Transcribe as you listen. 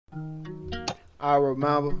I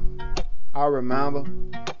remember, I remember,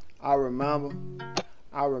 I remember,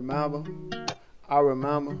 I remember, I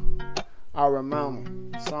remember, I remember.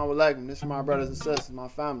 Asalam Alaykum. This is my brothers and sisters, my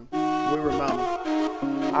family. We remember.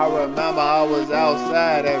 I remember I was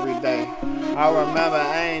outside every day. I remember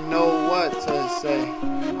I ain't know what to say.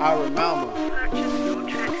 I remember.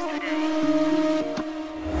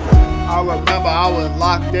 I remember I was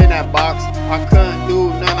locked in that box. I couldn't do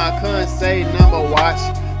none, I couldn't say none but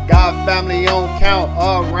watch. Got family on count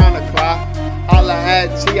around the clock. Holla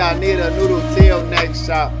at G, I need a noodle till next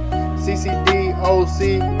shop. CCD,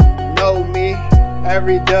 OC, know me.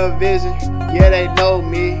 Every division, yeah, they know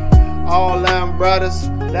me. All them brothers,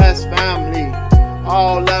 that's family.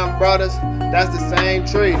 All them brothers, that's the same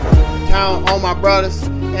tree. Count on my brothers,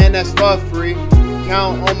 and that's for free.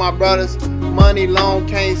 Count on my brothers, money long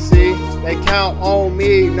can't see. They count on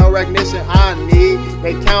me, no recognition I need.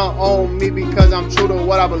 They count on me because I'm true to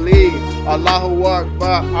what I believe. Allahu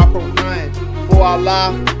Akbar, I proclaim. For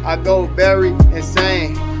Allah, I go very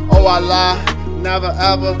insane. Oh Allah, never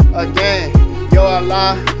ever again. Yo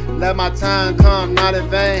Allah, let my time come not in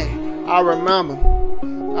vain. I remember,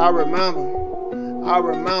 I remember, I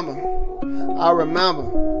remember, I remember,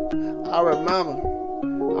 I remember,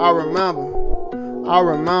 I remember, I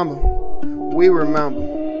remember, we remember.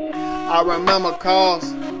 I remember calls,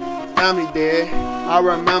 family dead. I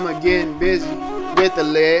remember getting busy with the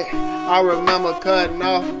lead. I remember cutting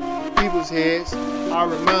off people's heads. I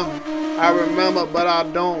remember, but I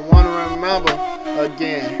don't want to remember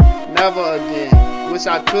again. Never again. Wish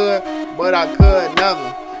I could, but I could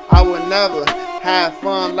never. I would never have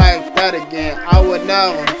fun like that again. I would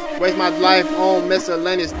never waste my life on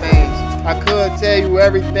miscellaneous things. I could tell you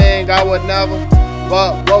everything, I would never.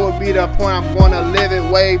 But what would be the point? I'm gonna live it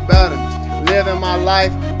way better. Living my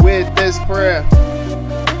life with this prayer.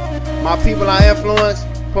 My people I influence,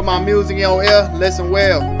 put my music in your ear, listen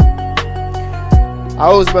well.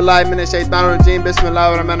 أعوذ بالله من الشيطان الرجيم بسم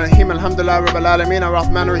الله الرحمن الرحيم الحمد لله رب العالمين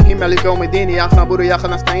الرحمن الرحيم مالك يوم الدين إياك نعبد وإياك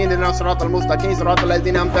نستعين اهدنا الصراط المستقيم صراط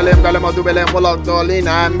الذين أنعمت عليهم غير المغضوب عليهم ولا الضالين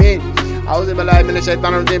آمين. أعوذ بالله من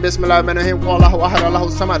الشيطان الرجيم بسم الله الرحمن الرحيم قل الله أحد الله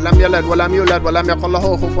الصمد لم يلد ولم يولد ولم يكن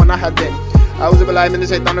له كفوا أحد. أعوذ بالله من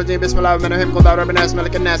الشيطان الرجيم بسم الله الرحمن الرحيم قل رب الناس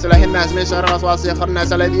ملك الناس إله الناس من شر الوسواس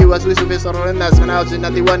الخناس الذي يوسوس في صدور الناس من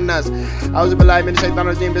الجنة والناس. أعوذ بالله من الشيطان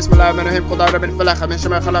الرجيم بسم الله الرحمن الرحيم قل رب الفلق من شر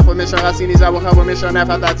ما خلق ومن شر غاسق إذا وقب ومن شر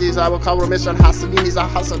نفاثات إذا وقب ومن شر حاسد إذا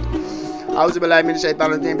حسد. أعوذ بالله من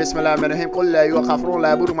الشيطان الرجيم بسم الله الرحمن الرحيم قل لا أيها الكافرون لا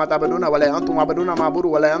أعبد ما تعبدون ولا أنتم عابدون ما أعبد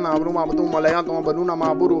ولا أنا أعبد ما أعبدون ولا أنتم عابدون ما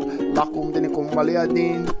أعبد لكم دينكم ولي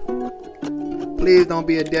دين. Please don't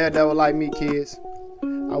be a daredevil like me, kids.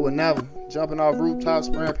 I would never. Jumping off rooftops,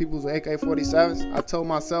 spraying people's with AK-47s. I told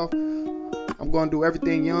myself I'm going to do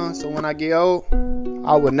everything young, so when I get old,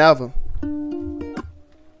 I would never.